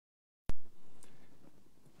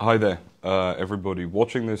Hi there, everybody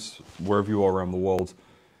watching this, wherever you are around the world.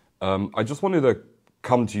 I just wanted to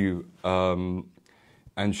come to you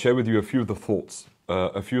and share with you a few of the thoughts,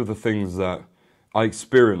 a few of the things that I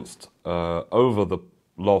experienced over the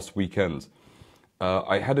last weekend.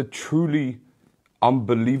 I had a truly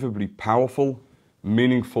unbelievably powerful,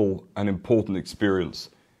 meaningful and important experience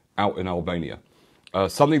out in Albania.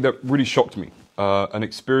 Something that really shocked me, an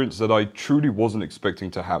experience that I truly wasn't expecting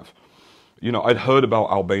to have. You know, I'd heard about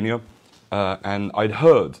Albania and I'd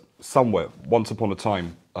heard somewhere, once upon a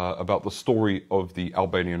time, about the story of the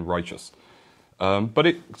Albanian righteous. But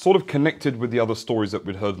it sort of connected with the other stories that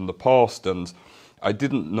we'd heard in the past, and I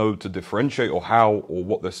didn't know to differentiate or how or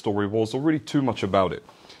what their story was or really too much about it.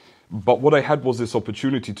 But what I had was this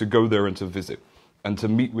opportunity to go there and to visit and to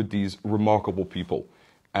meet with these remarkable people.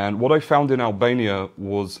 And what I found in Albania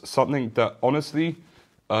was something that honestly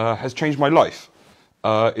has changed my life.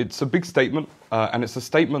 It's a big statement, and it's a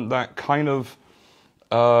statement that kind of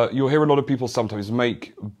you'll hear a lot of people sometimes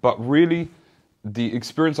make, but really the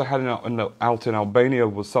experience I had out in Albania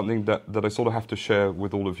was something that I sort of have to share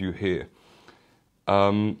with all of you here.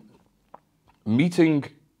 Meeting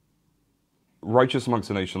righteous amongst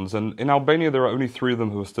the nations, and in Albania there are only 3 of them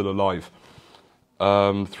who are still alive.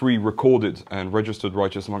 3 recorded and registered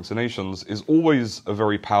righteous amongst the nations is always a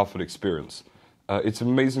very powerful experience. It's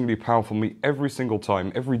amazingly powerful for me every single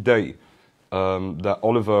time, every day, that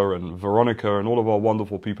Oliver and Veronica and all of our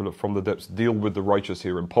wonderful people From the Depths deal with the righteous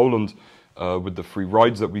here in Poland, with the free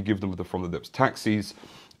rides that we give them with the From the Depths taxis,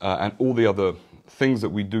 and all the other things that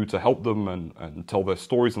we do to help them and tell their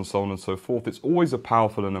stories and so on and so forth. It's always a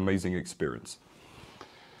powerful and amazing experience.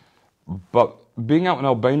 But being out in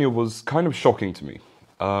Albania was kind of shocking to me.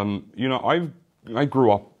 You know, I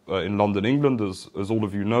grew up in London, England, as all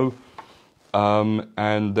of you know.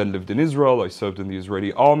 And then lived in Israel. I served in the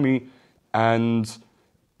Israeli army, and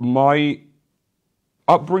my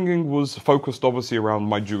upbringing was focused obviously around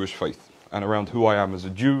my Jewish faith and around who I am as a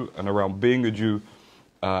Jew and around being a Jew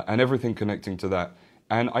and everything connecting to that.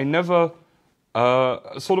 And I never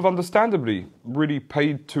sort of understandably really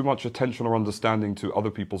paid too much attention or understanding to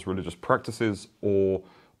other people's religious practices or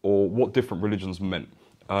what different religions meant.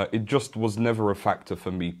 It just was never a factor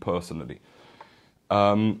for me personally.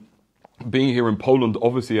 Being here in Poland,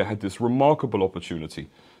 obviously I had this remarkable opportunity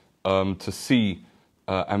to see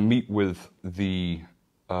and meet with the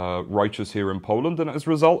righteous here in Poland, and as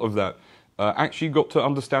a result of that, actually got to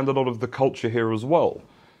understand a lot of the culture here as well.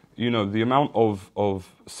 You know, the amount of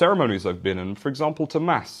ceremonies I've been in, for example, to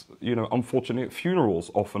Mass, you know, unfortunately at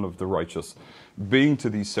funerals often of the righteous, being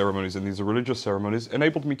to these ceremonies and these religious ceremonies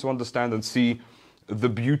enabled me to understand and see the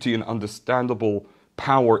beauty and understandable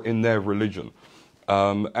power in their religion.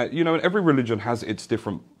 You know, and every religion has its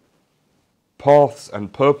different paths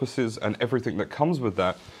and purposes and everything that comes with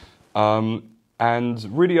that. And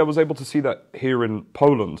really, I was able to see that here in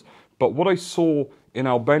Poland. But what I saw in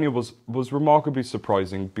Albania was remarkably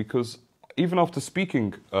surprising, because even after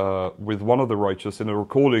speaking with one of the righteous in a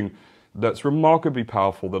recording that's remarkably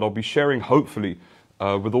powerful, that I'll be sharing hopefully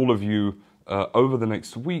with all of you over the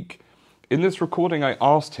next week, in this recording I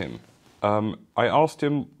asked him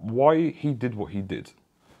why he did what he did.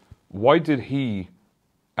 Why did he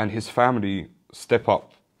and his family step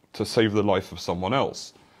up to save the life of someone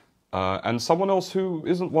else? And someone else who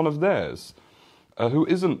isn't one of theirs, who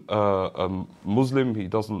isn't a Muslim, he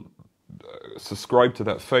doesn't subscribe to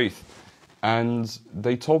that faith. And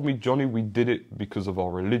they told me, Johnny, we did it because of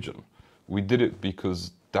our religion. We did it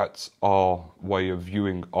because that's our way of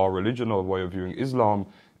viewing our religion, our way of viewing Islam,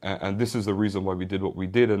 and this is the reason why we did what we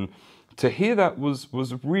did. And to hear that was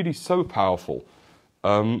really so powerful,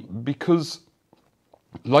 because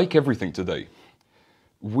like everything today,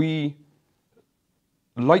 we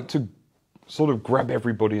like to sort of grab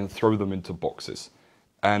everybody and throw them into boxes.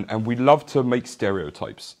 And we love to make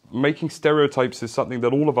stereotypes. Making stereotypes is something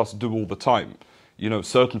that all of us do all the time. You know,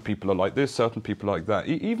 certain people are like this, certain people are like that.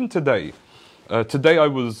 Even today. Today I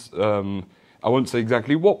was... I won't say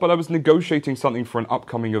exactly what, but I was negotiating something for an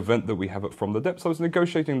upcoming event that we have at From the Depths. I was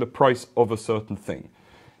negotiating the price of a certain thing.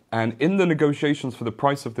 And in the negotiations for the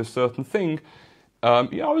price of this certain thing,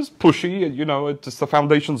 yeah, I was pushy. You know, it's the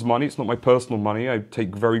foundation's money. It's not my personal money. I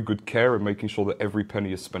take very good care in making sure that every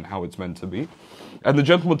penny is spent how it's meant to be. And the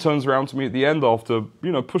gentleman turns around to me at the end after,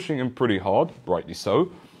 you know, pushing him pretty hard, rightly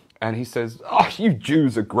so. And he says, "Oh, you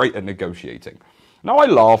Jews are great at negotiating." Now, I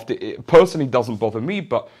laughed. It personally doesn't bother me,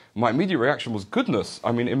 but my immediate reaction was, goodness.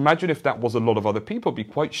 I mean, imagine if that was a lot of other people. It'd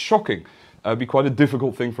be quite shocking. It'd be quite a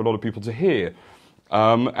difficult thing for a lot of people to hear.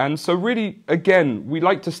 And so really, again, we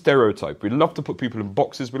like to stereotype. We love to put people in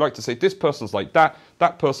boxes. We like to say, this person's like that,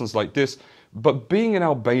 that person's like this. But being in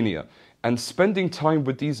Albania and spending time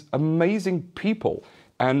with these amazing people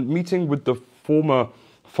and meeting with the former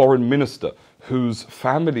foreign minister whose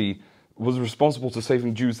family was responsible for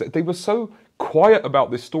saving Jews, they were so quiet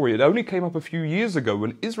about this story. It only came up a few years ago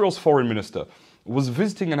when Israel's foreign minister was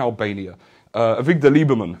visiting in Albania. Avigdor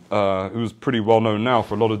Lieberman, who's pretty well known now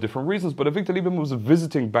for a lot of different reasons, but Avigdor Lieberman was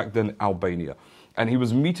visiting back then Albania. And he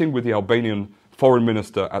was meeting with the Albanian foreign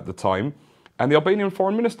minister at the time. And the Albanian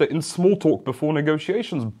foreign minister, in small talk before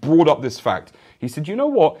negotiations, brought up this fact. He said, you know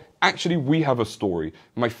what? Actually, we have a story.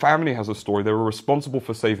 My family has a story. They were responsible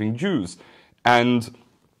for saving Jews. And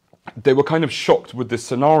they were kind of shocked with this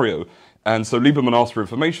scenario. And so Lieberman asked for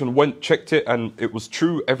information, went, checked it, and it was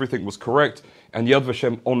true. Everything was correct. And Yad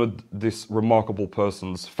Vashem honored this remarkable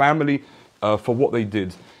person's family for what they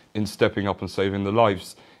did in stepping up and saving their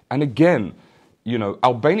lives. And again, you know,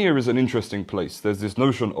 Albania is an interesting place. There's this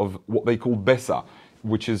notion of what they call besa,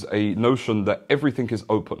 which is a notion that everything is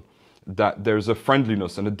open, that there's a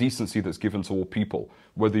friendliness and a decency that's given to all people,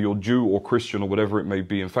 whether you're Jew or Christian or whatever it may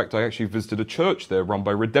be. In fact, I actually visited a church there run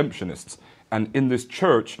by redemptionists. And in this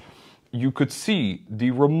church, you could see the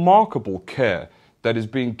remarkable care that is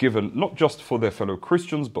being given, not just for their fellow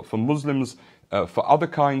Christians, but for Muslims, for other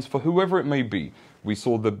kinds, for whoever it may be. We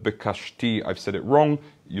saw the Bekashti, I've said it wrong,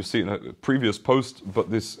 you see it in a previous post,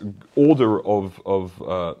 but this order of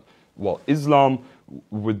Islam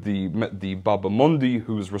with the Baba Mondi,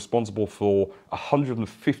 who is responsible for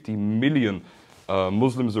 150 million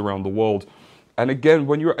Muslims around the world. And again,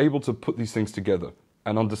 when you're able to put these things together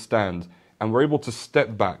and understand, and we're able to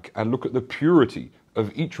step back and look at the purity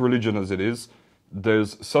of each religion as it is,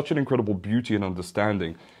 there's such an incredible beauty and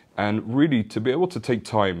understanding. And really, to be able to take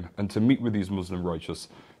time and to meet with these Muslim righteous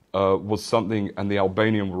was something, and the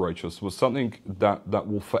Albanian righteous was something that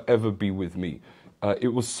will forever be with me. It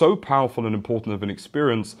was so powerful and important of an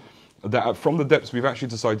experience that from the depths we've actually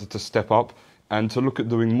decided to step up and to look at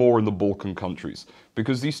doing more in the Balkan countries,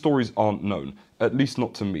 because these stories aren't known, at least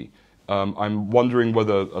not to me. I'm wondering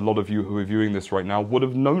whether a lot of you who are viewing this right now would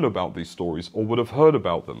have known about these stories or would have heard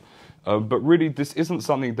about them. But really, this isn't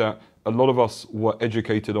something that a lot of us were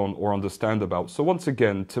educated on or understand about. So once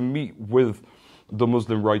again, to meet with the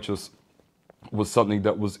Muslim righteous was something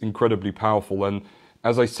that was incredibly powerful. And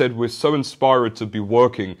as I said, we're so inspired to be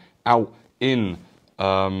working out in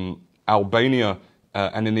Albania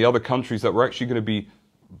and in the other countries that we're actually going to be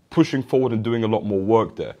pushing forward and doing a lot more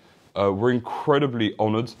work there. We're incredibly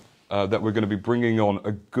honored that we're going to be bringing on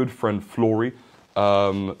a good friend, Flory,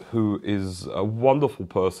 who is a wonderful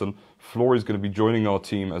person. Flory is going to be joining our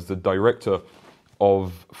team as the director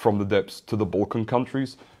of From the Depths to the Balkan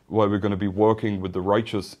countries, where we're going to be working with the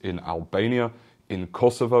righteous in Albania, in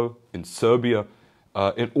Kosovo, in Serbia,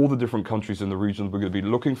 in all the different countries in the region. We're going to be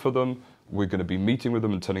looking for them. We're going to be meeting with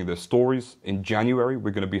them and telling their stories. In January,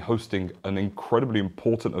 we're going to be hosting an incredibly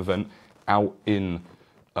important event out in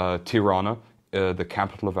Tirana, the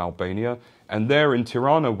capital of Albania. And there in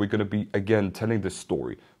Tirana, we're going to be, again, telling this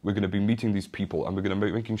story. We're going to be meeting these people, and we're going to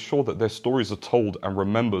be making sure that their stories are told and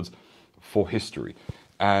remembered for history.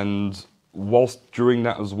 And whilst during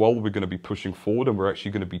that as well, we're going to be pushing forward, and we're actually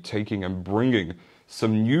going to be taking and bringing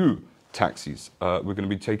some new taxis. We're going to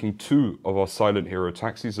be taking 2 of our Silent Hero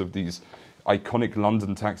taxis, of these iconic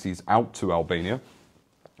London taxis, out to Albania,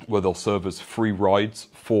 where they'll serve as free rides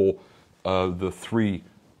for the 3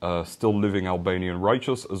 still living Albanian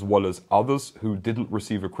righteous, as well as others who didn't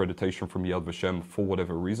receive accreditation from Yad Vashem for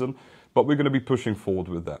whatever reason. But we're going to be pushing forward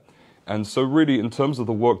with that. And so really, in terms of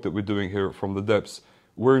the work that we're doing here at From the Depths,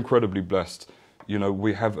 we're incredibly blessed. You know,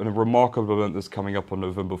 we have a remarkable event that's coming up on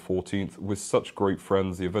November 14th with such great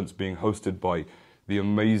friends. The event's being hosted by the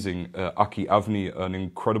amazing Aki Avni, an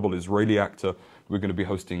incredible Israeli actor. We're going to be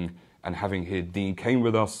hosting and having here Dean Cain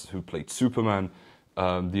with us, who played Superman,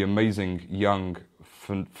 the amazing young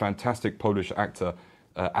fantastic Polish actor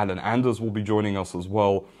Alan Anders will be joining us as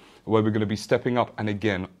well, where we're going to be stepping up and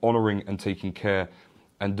again honouring and taking care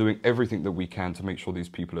and doing everything that we can to make sure these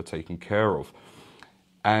people are taken care of.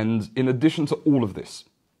 And in addition to all of this,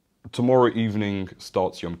 tomorrow evening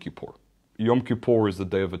starts Yom Kippur. Yom Kippur is the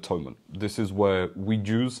Day of Atonement. This is where we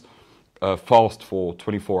Jews fast for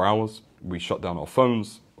 24 hours. We shut down our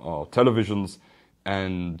phones, our televisions,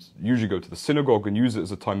 and usually go to the synagogue and use it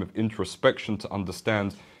as a time of introspection to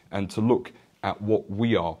understand and to look at what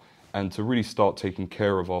we are and to really start taking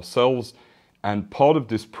care of ourselves. And part of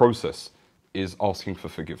this process is asking for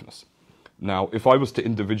forgiveness. Now, if I was to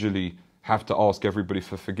individually have to ask everybody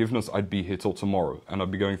for forgiveness, I'd be here till tomorrow, and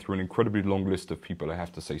I'd be going through an incredibly long list of people I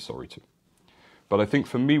have to say sorry to. But I think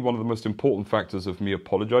for me, one of the most important factors of me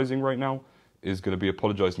apologizing right now is going to be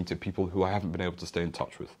apologizing to people who I haven't been able to stay in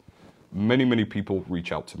touch with. Many, many people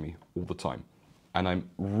reach out to me all the time, and I'm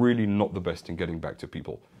really not the best in getting back to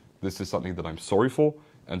people. This is something that I'm sorry for,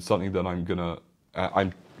 and something that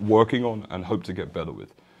I'm working on and hope to get better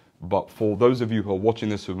with. But for those of you who are watching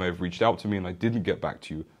this who may have reached out to me and I didn't get back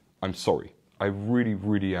to you, I'm sorry. I really,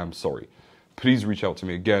 really am sorry. Please reach out to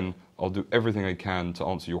me again. I'll do everything I can to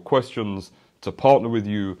answer your questions, to partner with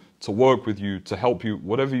you, to work with you, to help you.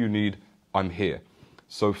 Whatever you need, I'm here.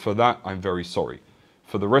 So for that, I'm very sorry.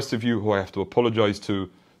 For the rest of you who I have to apologize to,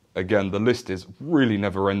 again, the list is really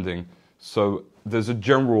never ending. So there's a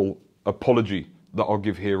general apology that I'll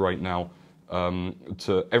give here right now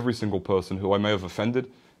to every single person who I may have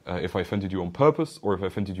offended. If I offended you on purpose or if I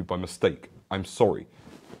offended you by mistake, I'm sorry.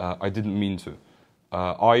 I didn't mean to.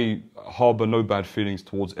 I harbor no bad feelings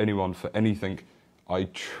towards anyone for anything. I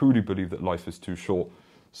truly believe that life is too short.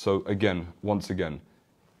 So again, once again,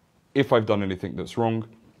 if I've done anything that's wrong,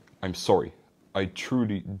 I'm sorry. I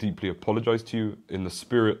truly, deeply apologize to you in the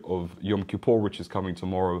spirit of Yom Kippur, which is coming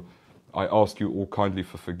tomorrow. I ask you all kindly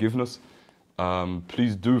for forgiveness.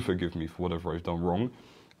 Please do forgive me for whatever I've done wrong.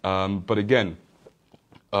 But again,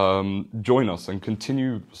 join us and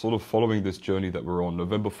continue sort of following this journey that we're on.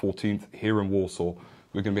 November 14th, here in Warsaw,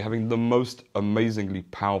 we're going to be having the most amazingly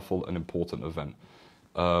powerful and important event.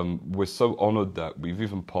 We're so honored that we've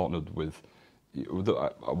even partnered with,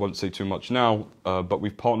 I won't say too much now, but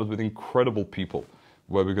we've partnered with incredible people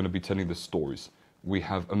where we're going to be telling the stories. We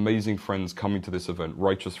have amazing friends coming to this event,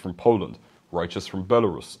 righteous from Poland, righteous from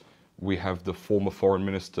Belarus. We have the former foreign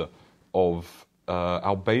minister of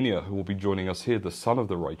Albania who will be joining us here, the son of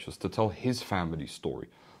the righteous, to tell his family story.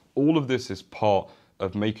 All of this is part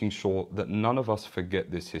of making sure that none of us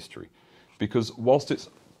forget this history. Because whilst it's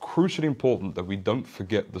crucially important that we don't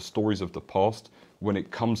forget the stories of the past when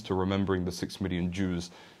it comes to remembering the 6 million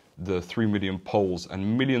Jews, the 3 million Poles,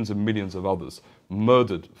 and millions of others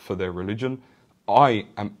murdered for their religion, I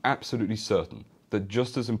am absolutely certain that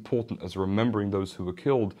just as important as remembering those who were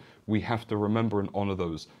killed, we have to remember and honor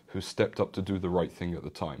those who stepped up to do the right thing at the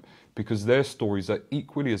time. Because their stories are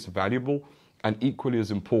equally as valuable and equally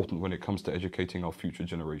as important when it comes to educating our future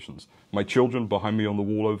generations. My children behind me on the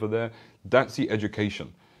wall over there, that's the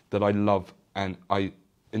education that I love and I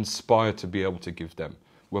inspire to be able to give them.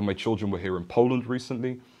 When my children were here in Poland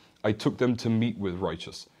recently, I took them to meet with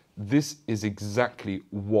righteous. This is exactly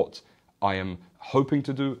what I am hoping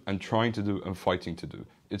to do and trying to do and fighting to do.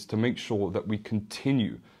 It's to make sure that we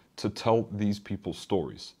continue to tell these people's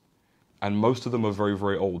stories. And most of them are very,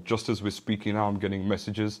 very old. Just as we're speaking now, I'm getting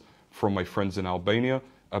messages from my friends in Albania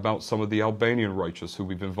about some of the Albanian righteous who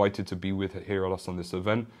we've invited to be with here at us on this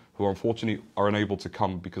event, who unfortunately are unable to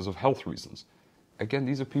come because of health reasons. Again,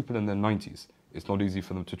 these are people in their 90s. It's not easy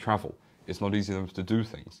for them to travel. It's not easy for them to do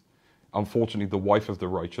things. Unfortunately, the wife of the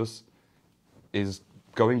righteous is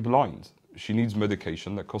going blind. She needs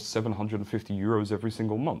medication that costs 750 euros every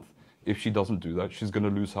single month. If she doesn't do that, she's going to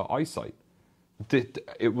lose her eyesight.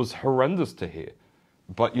 It was horrendous to hear.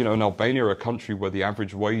 But, you know, in Albania, a country where the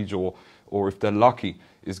average wage, or if they're lucky,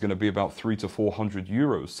 is going to be about 300 to 400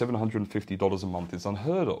 euros, $750 a month is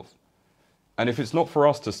unheard of. And if it's not for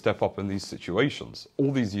us to step up in these situations,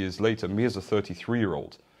 all these years later, me as a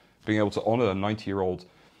 33-year-old, being able to honor a 90-year-old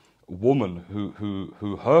woman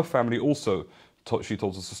who her family also, she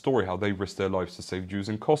told us a story how they risked their lives to save Jews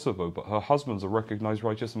in Kosovo, but her husbands are recognized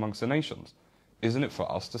righteous amongst the nations. Isn't it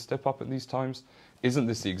for us to step up in these times? Isn't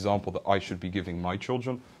this the example that I should be giving my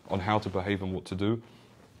children on how to behave and what to do?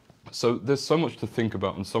 So there's so much to think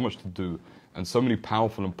about and so much to do and so many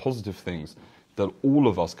powerful and positive things that all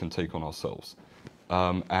of us can take on ourselves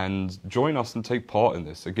and join us and take part in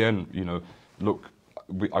this. Again, you know, look,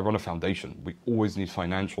 I run a foundation. We always need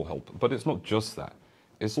financial help, but it's not just that.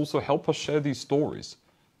 It's also help us share these stories.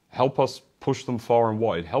 Help us push them far and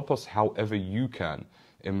wide. Help us however you can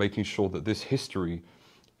in making sure that this history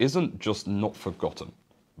isn't just not forgotten,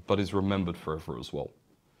 but is remembered forever as well.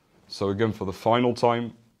 So again, for the final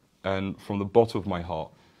time, and from the bottom of my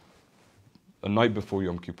heart, a night before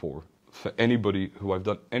Yom Kippur, for anybody who I've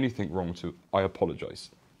done anything wrong to, I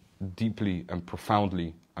apologize. Deeply and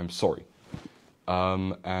profoundly, I'm sorry.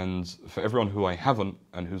 And for everyone who I haven't,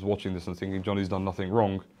 and who's watching this and thinking Johnny's done nothing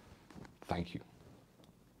wrong, thank you.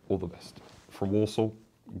 All the best. From Warsaw,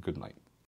 good night.